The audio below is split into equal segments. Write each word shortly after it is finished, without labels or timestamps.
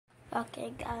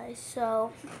Okay guys,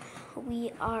 so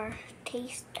we are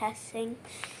taste testing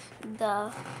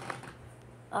the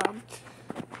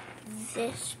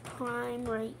this Prime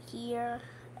right here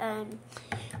and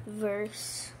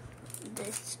versus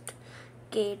this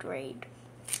Gatorade,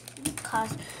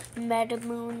 because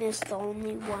Metamoon is the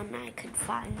only one I could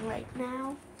find right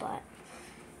now, but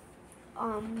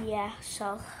yeah,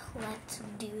 so let's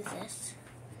do this.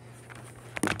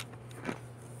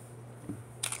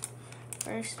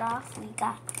 First off, we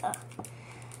got the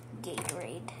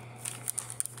Gatorade.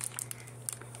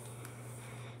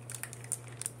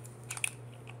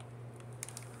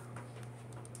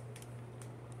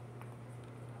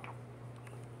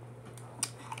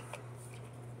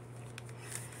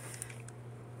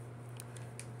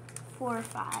 Four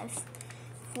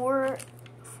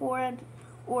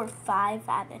or 5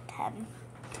 out of 10.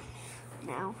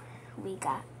 Now we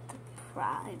got the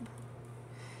Prime.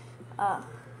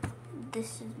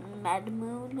 This is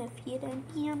Metamoon, if you didn't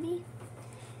hear me.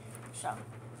 So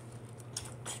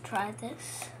let's try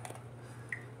this.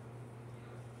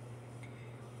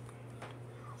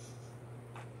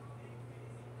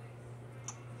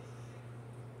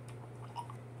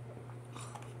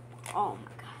 Oh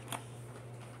my god.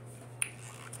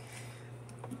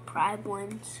 Prime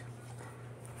wins.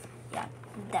 Yeah,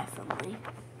 definitely.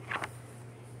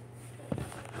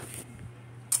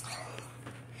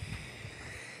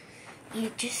 You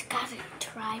just gotta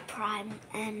try Prime,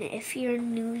 and if you're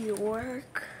in New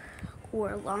York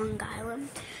or Long Island,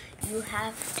 you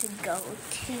have to go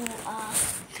to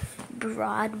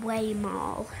Broadway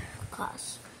Mall,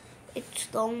 because it's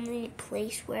the only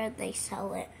place where they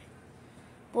sell it.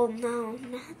 Well, no,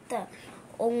 not the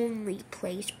only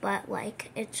place, but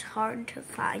like it's hard to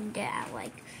find it at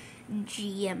like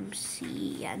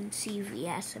GMC and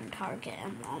CVS and Target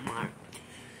and Walmart.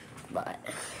 But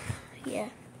yeah.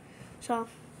 So,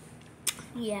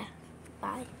 yeah,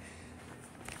 bye.